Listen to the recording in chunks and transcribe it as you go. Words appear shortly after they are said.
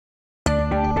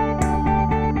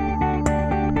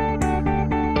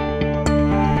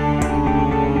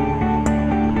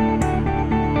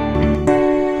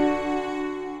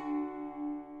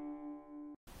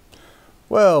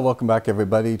Well, welcome back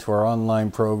everybody to our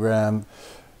online program.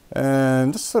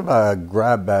 And this is a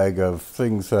grab bag of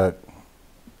things that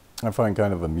I find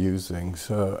kind of amusing.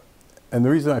 And the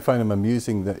reason I find them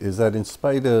amusing is that in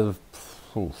spite of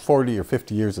 40 or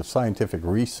 50 years of scientific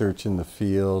research in the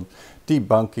field,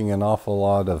 debunking an awful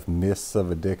lot of myths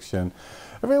of addiction,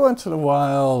 every once in a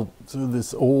while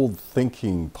this old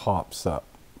thinking pops up.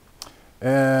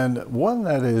 And one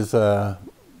that is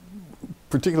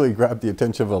particularly grabbed the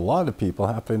attention of a lot of people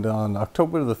happened on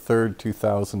October the 3rd,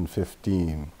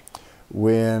 2015,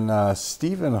 when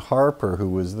Stephen Harper, who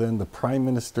was then the Prime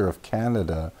Minister of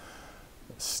Canada,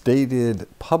 stated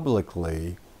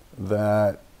publicly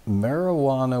that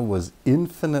marijuana was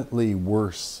infinitely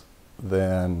worse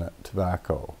than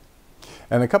tobacco.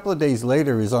 And a couple of days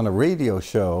later, he was on a radio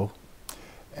show,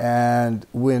 and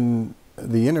when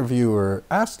the interviewer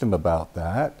asked him about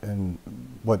that and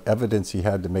what evidence he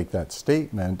had to make that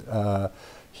statement,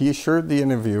 he assured the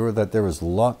interviewer that there was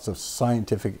lots of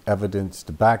scientific evidence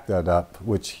to back that up,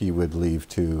 which he would leave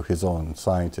to his own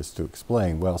scientists to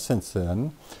explain. Well, since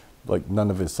then, none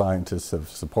of his scientists have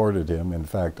supported him. In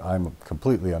fact, I'm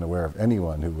completely unaware of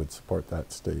anyone who would support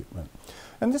that statement.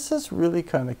 And this is really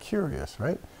kind of curious,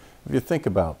 right? If you think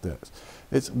about this,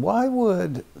 it's why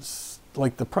would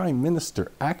the Prime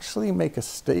Minister actually make a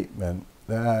statement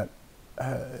that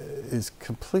is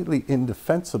completely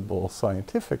indefensible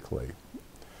scientifically?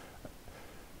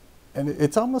 And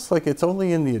it's almost like it's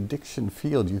only in the addiction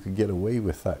field you could get away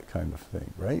with that kind of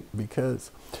thing, right?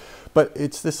 But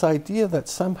it's this idea that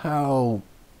somehow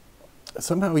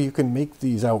you can make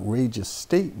these outrageous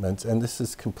statements and this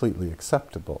is completely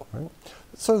acceptable, right?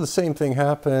 So the same thing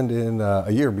happened in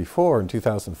a year before, in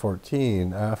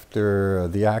 2014, after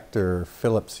the actor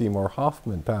Philip Seymour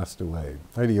Hoffman passed away.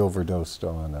 Right? He overdosed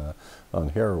on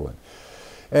heroin.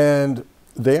 And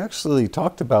they actually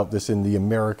talked about this in the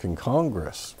American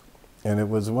Congress. And it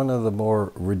was one of the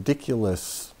more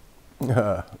ridiculous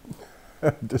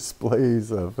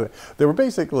displays of... They were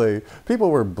basically...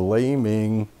 People were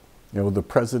blaming the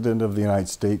President of the United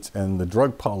States and the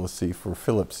drug policy for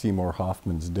Philip Seymour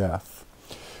Hoffman's death.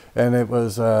 And it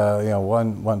was,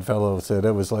 one fellow said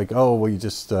it was like, oh, we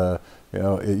just, it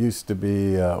used to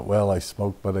be, well, I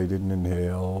smoked but I didn't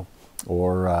inhale,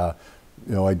 or,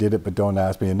 I did it but don't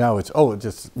ask me. And now it's,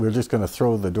 we're just going to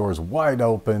throw the doors wide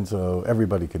open so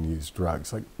everybody can use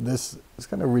drugs. Like this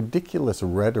kind of ridiculous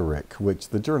rhetoric, which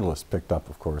the journalists picked up,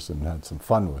 of course, and had some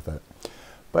fun with it.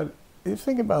 But you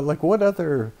think about what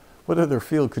other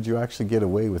field could you actually get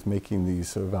away with making these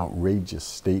sort of outrageous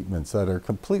statements that are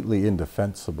completely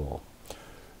indefensible?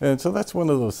 And so that's one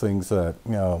of those things that,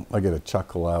 I get a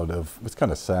chuckle out of. It's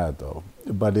kind of sad, though.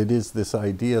 But it is this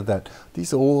idea that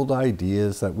these old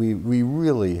ideas that we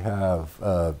really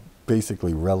have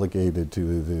basically relegated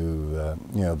to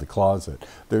the closet,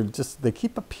 they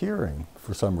keep appearing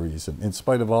for some reason, in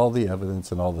spite of all the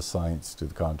evidence and all the science to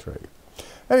the contrary.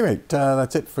 Anyway,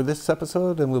 that's it for this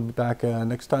episode, and we'll be back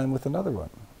next time with another one.